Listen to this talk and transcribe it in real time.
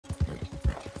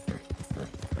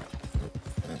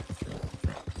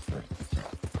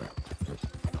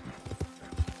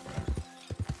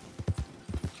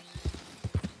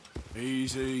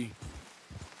Easy.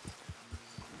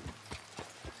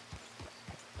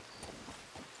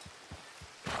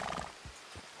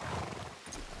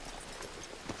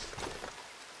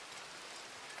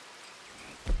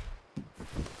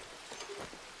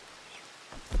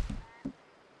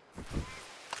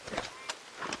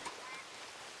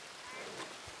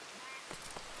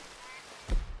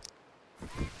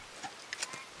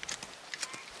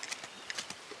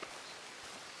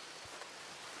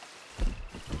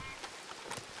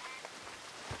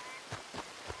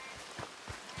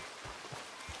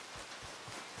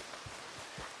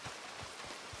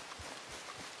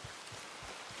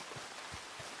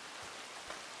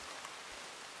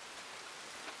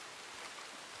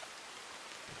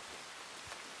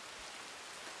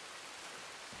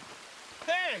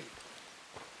 Hey!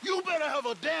 You better have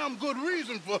a damn good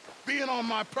reason for being on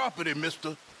my property,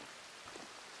 mister.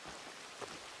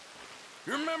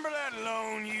 You remember that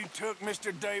loan you took,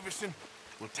 Mr. Davison?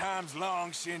 Well, time's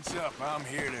long since up. I'm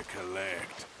here to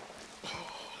collect.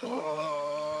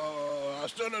 I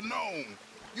should have known.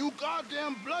 You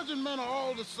goddamn bludgeon men are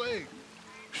all the same.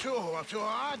 Sure,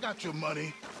 I got your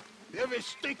money. Every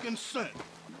stinking cent.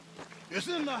 It's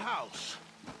in the house.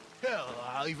 Hell,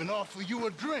 I'll even offer you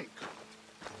a drink.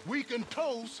 We can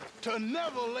toast to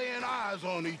never laying eyes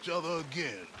on each other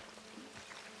again.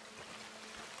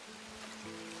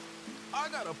 I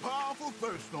got a powerful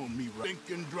thirst on me,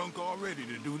 stinking drunk already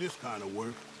to do this kind of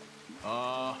work.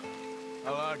 I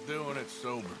like doing it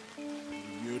sober.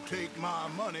 You take my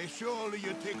money, surely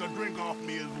you take a drink off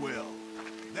me as well.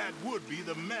 That would be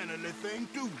the mannerly thing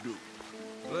to do.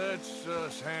 Let's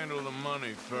us handle the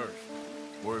money first.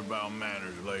 Worry about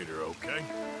manners later, okay?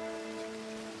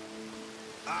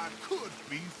 I could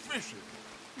be fishing.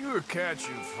 You were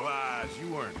catching flies,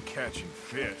 you weren't catching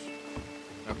fish.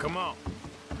 Now come on.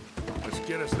 Let's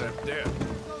get us that debt.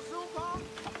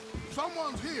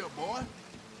 Someone's here, boy.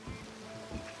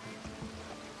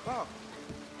 Oh.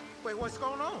 Wait, what's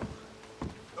going on?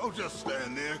 Don't just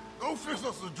stand there. Go fix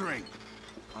us a drink.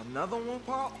 Another one,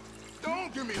 Pop?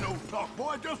 Don't give me no talk,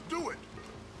 boy. Just do it.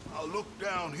 I'll look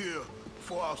down here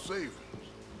for our savings.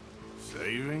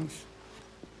 Savings?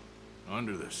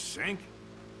 Under the sink?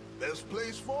 Best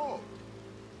place for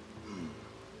 'em.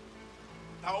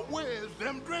 Now where's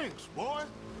them drinks, boy?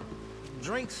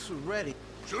 Drinks ready.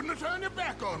 Shouldn't have turned your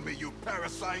back on me, you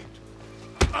parasite.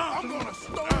 I'm gonna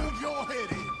stove your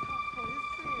head in.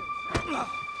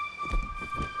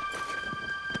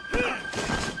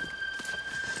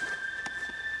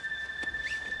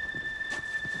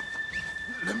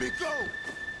 Let me go.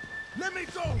 Let me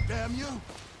go, damn you.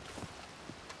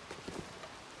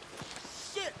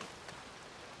 Shit.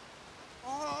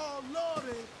 Oh,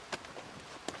 Lordy.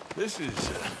 This is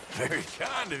very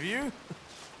kind of you.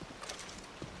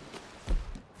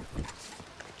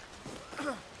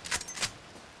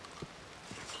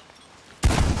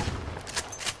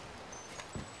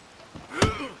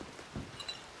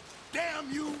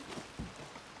 Damn you.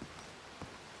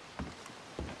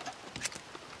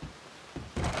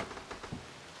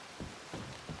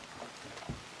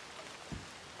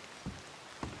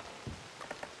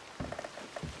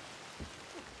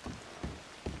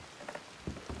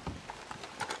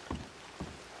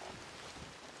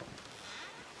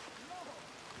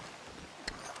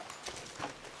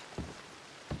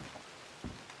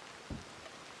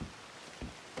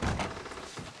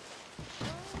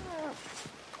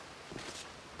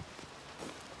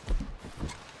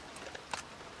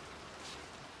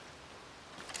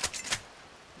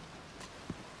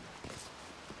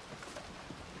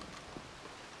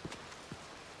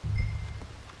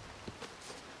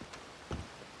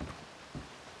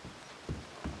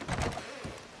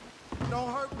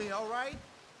 Don't hurt me, all right?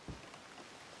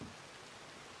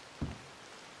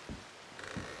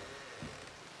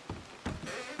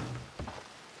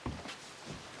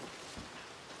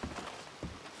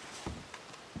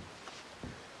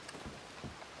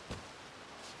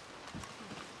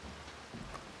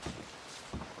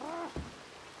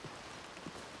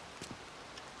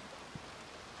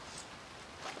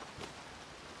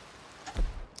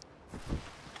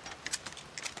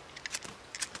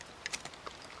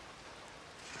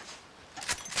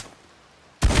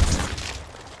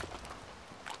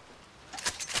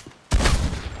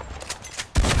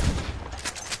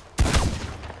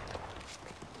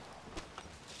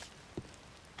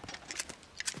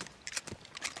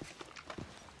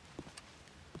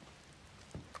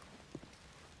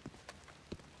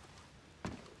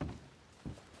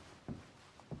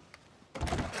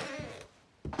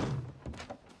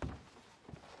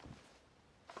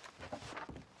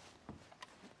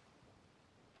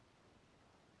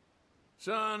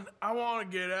 Son, I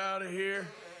want to get out of here,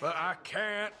 but I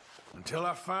can't until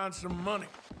I find some money.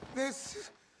 There's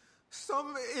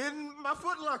some in my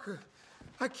footlocker.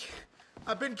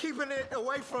 I've been keeping it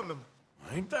away from him.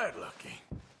 Ain't that lucky?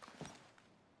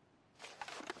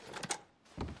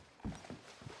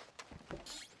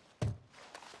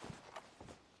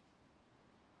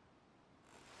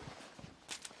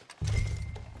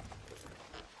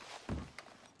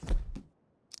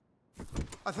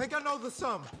 I think I know the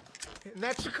sum, and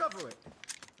that should cover it.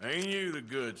 Ain't you the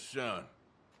good son?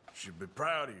 Should be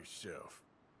proud of yourself.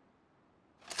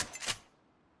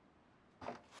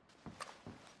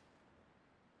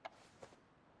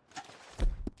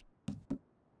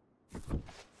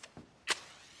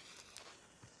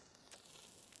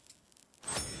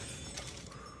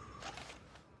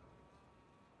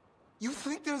 You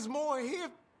think there's more here?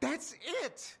 That's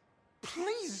it.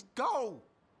 Please go.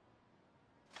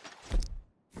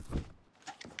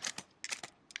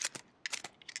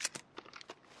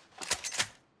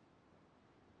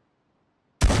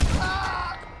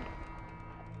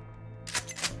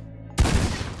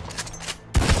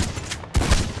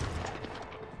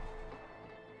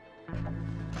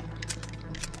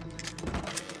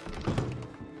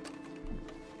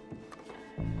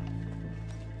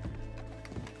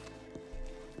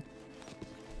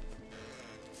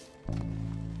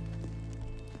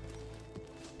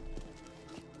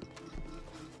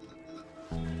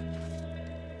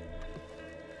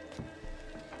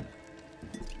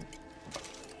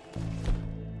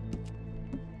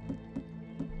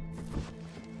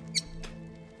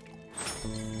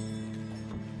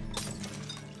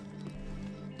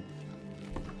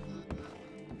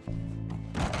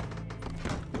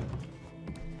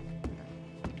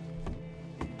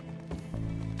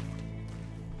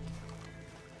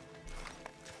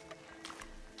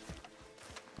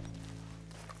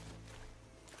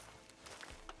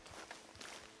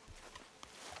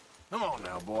 Come on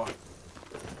now, boy.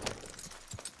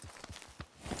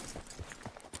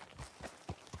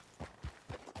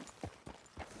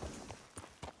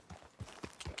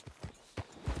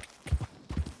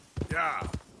 Yeah.